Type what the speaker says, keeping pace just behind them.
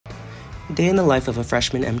Day in the life of a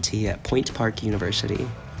freshman MT at Point Park University.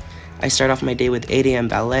 I start off my day with 8 a.m.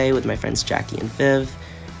 ballet with my friends Jackie and Viv,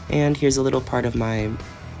 and here's a little part of my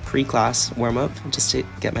pre-class warm-up just to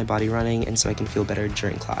get my body running and so I can feel better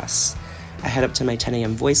during class. I head up to my 10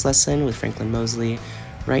 a.m. voice lesson with Franklin Mosley.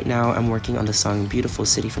 Right now I'm working on the song Beautiful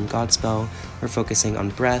City from Godspell. We're focusing on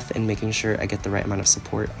breath and making sure I get the right amount of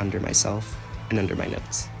support under myself and under my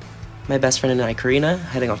notes. My best friend and I, Karina,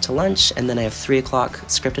 heading off to lunch, and then I have 3 o'clock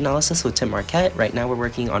script analysis with Tim Marquette. Right now we're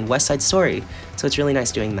working on West Side Story, so it's really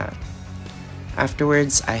nice doing that.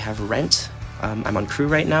 Afterwards, I have Rent. I'm on crew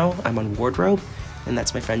right now. I'm on wardrobe, and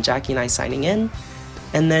that's my friend Jackie and I signing in.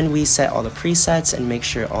 And then we set all the presets and make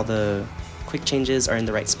sure all the quick changes are in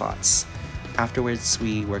the right spots. Afterwards,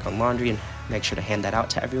 we work on laundry and make sure to hand that out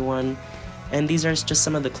to everyone. And these are just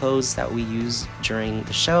some of the clothes that we use during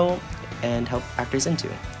the show and help actors into.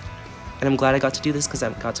 And I'm glad I got to do this because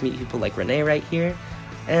I got to meet people like Renee right here.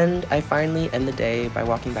 And I finally end the day by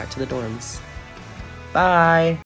walking back to the dorms. Bye!